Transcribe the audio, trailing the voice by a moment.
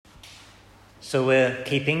So we're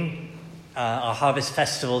keeping our Harvest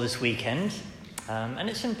Festival this weekend, and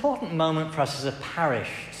it's an important moment for us as a parish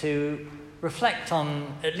to reflect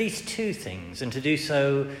on at least two things, and to do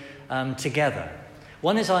so together.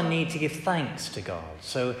 One is our need to give thanks to God.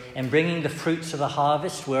 So in bringing the fruits of the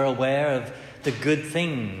harvest, we're aware of the good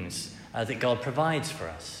things that God provides for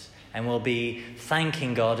us, and we'll be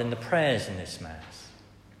thanking God in the prayers in this Mass.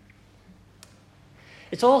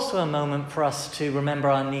 It's also a moment for us to remember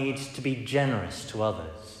our need to be generous to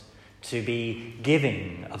others, to be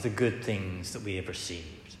giving of the good things that we have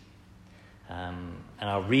received. And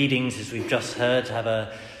our readings, as we've just heard, have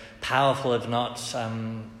a powerful, if not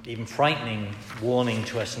even frightening, warning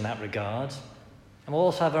to us in that regard. And we'll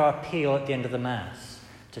also have our appeal at the end of the Mass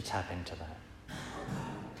to tap into that.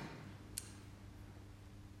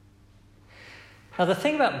 Now, the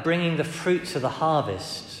thing about bringing the fruits of the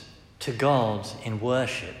harvest to God in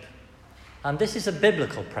worship, this is a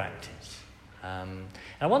biblical practice. And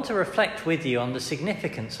I want to reflect with you on the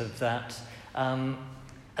significance of that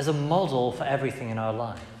as a model for everything in our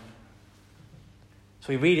life. So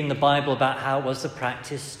we read in the Bible about how it was the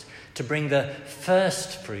practice to bring the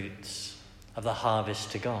first fruits of the harvest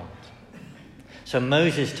to God. So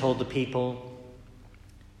Moses told the people,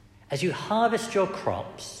 "As you harvest your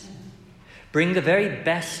crops, bring the very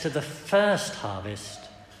best of the first harvest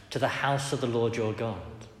to the house of the Lord your God."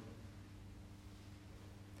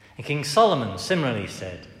 And King Solomon similarly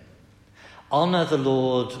said, "Honour the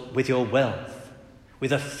Lord with your wealth, with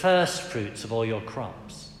the first fruits of all your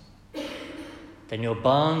crops. Then your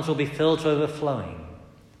barns will be filled to overflowing,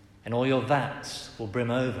 and all your vats will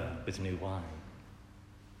brim over with new wine."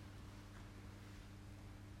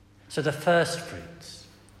 So the first fruits.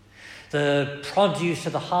 The produce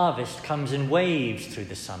of the harvest comes in waves through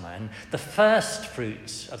the summer, and the first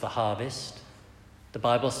fruits of the harvest, the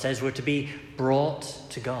Bible says, were to be brought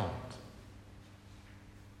to God.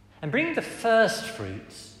 And bringing the first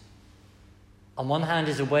fruits, on one hand,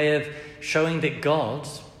 is a way of showing that God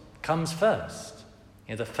comes first.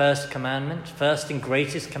 The first commandment, first and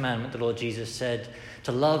greatest commandment, the Lord Jesus said,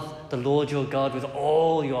 to love the Lord your God with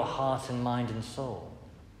all your heart and mind and soul.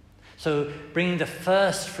 So bringing the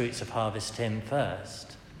first fruits of harvest to him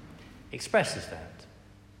first expresses that.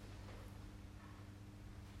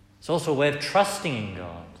 It's also a way of trusting in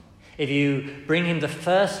God. If you bring him the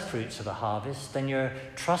first fruits of the harvest, then you're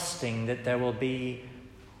trusting that there will be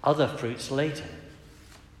other fruits later.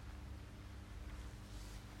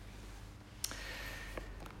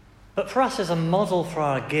 But for us as a model for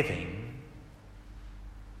our giving,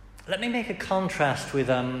 let me make a contrast with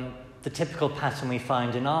the typical pattern we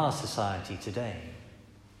find in our society today.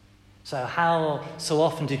 So how so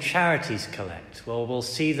often do charities collect? Well, we'll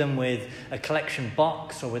see them with a collection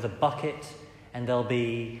box or with a bucket, and they'll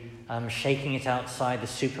be shaking it outside the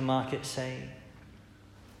supermarket, say.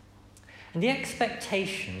 And the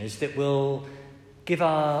expectation is that we'll give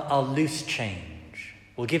our loose change.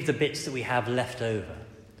 We'll give the bits that we have left over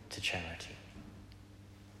to charity.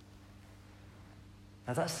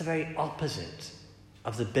 Now that's the very opposite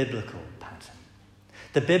of the biblical pattern.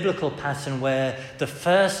 The biblical pattern where the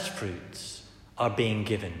first fruits are being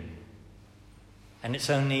given, and it's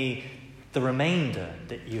only the remainder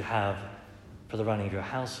that you have for the running of your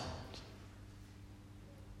household.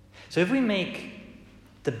 So if we make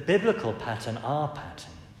the biblical pattern our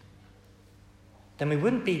pattern, then we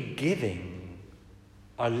wouldn't be giving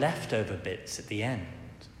our leftover bits at the end,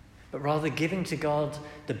 but rather giving to God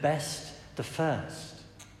the best, the first,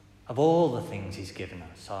 of all the things he's given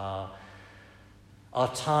us, our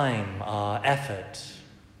time, our effort,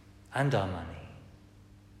 and our money.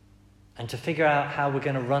 And to figure out how we're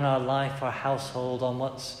going to run our life, our household, on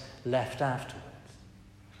what's left afterwards.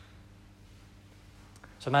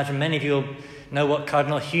 So imagine many of you know what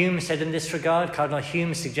Cardinal Hume said in this regard. Cardinal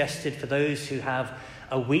Hume suggested for those who have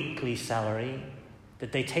a weekly salary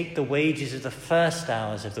that they take the wages of the first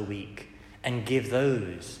hours of the week and give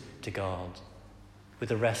those to God, with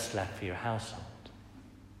the rest left for your household.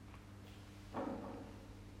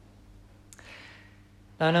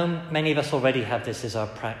 Now, I know many of us already have this as our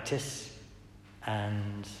practice,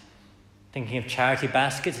 and thinking of charity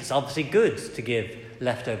baskets, it's obviously good to give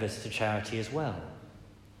leftovers to charity as well.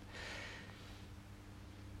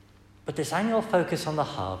 But this annual focus on the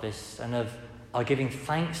harvest and of our giving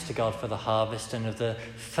thanks to God for the harvest and of the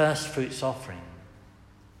first fruits offering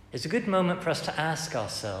is a good moment for us to ask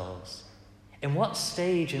ourselves, in what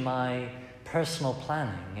stage in my personal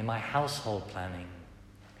planning, in my household planning,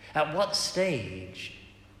 at what stage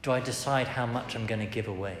do I decide how much I'm going to give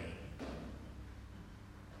away?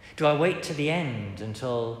 Do I wait to the end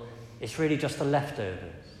until it's really just the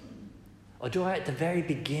leftovers? Or do I, at the very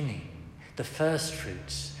beginning, the first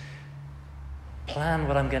fruits. Plan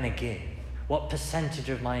what I'm going to give, what percentage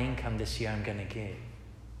of my income this year I'm going to give,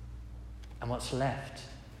 and what's left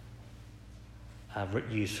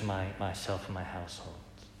used for myself and my household.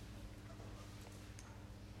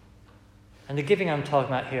 And the giving I'm talking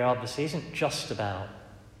about here obviously isn't just about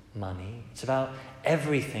money. It's about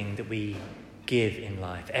everything that we give in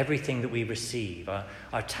life, everything that we receive,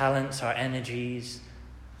 our talents, our energies,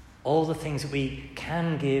 all the things that we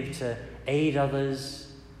can give to aid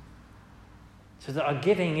others. So that our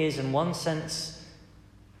giving is, in one sense,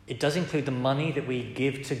 it does include the money that we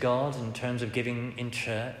give to God in terms of giving in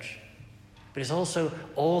church, but it's also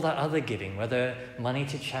all that other giving, whether money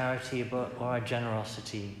to charity or our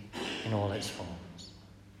generosity in all its forms.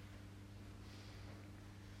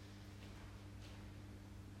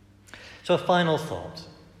 So a final thought.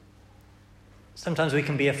 Sometimes we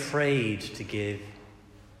can be afraid to give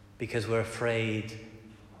because we're afraid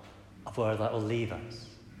of where that will leave us.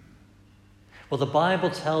 Well, the Bible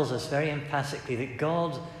tells us very emphatically that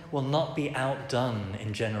God will not be outdone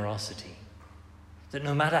in generosity. That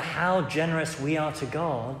no matter how generous we are to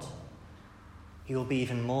God, He will be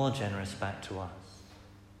even more generous back to us.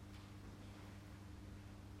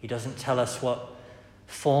 He doesn't tell us what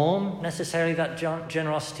form necessarily that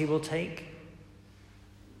generosity will take.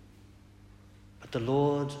 But the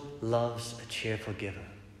Lord loves a cheerful giver.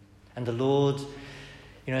 And the Lord,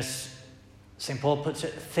 as St. Paul puts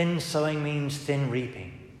it, thin sowing means thin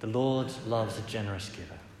reaping. The Lord loves a generous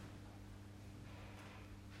giver.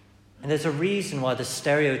 And there's a reason why the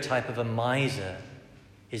stereotype of a miser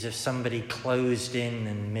is of somebody closed in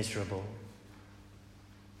and miserable,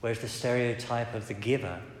 whereas the stereotype of the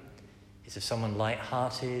giver is of someone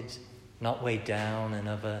light-hearted, not weighed down, and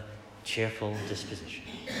of a cheerful disposition.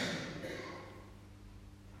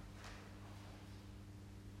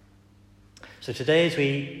 So today, as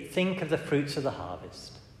we think of the fruits of the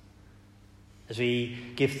harvest, as we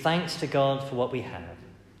give thanks to God for what we have,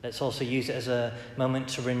 let's also use it as a moment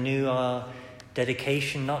to renew our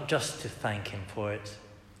dedication, not just to thank Him for it,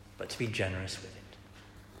 but to be generous with it.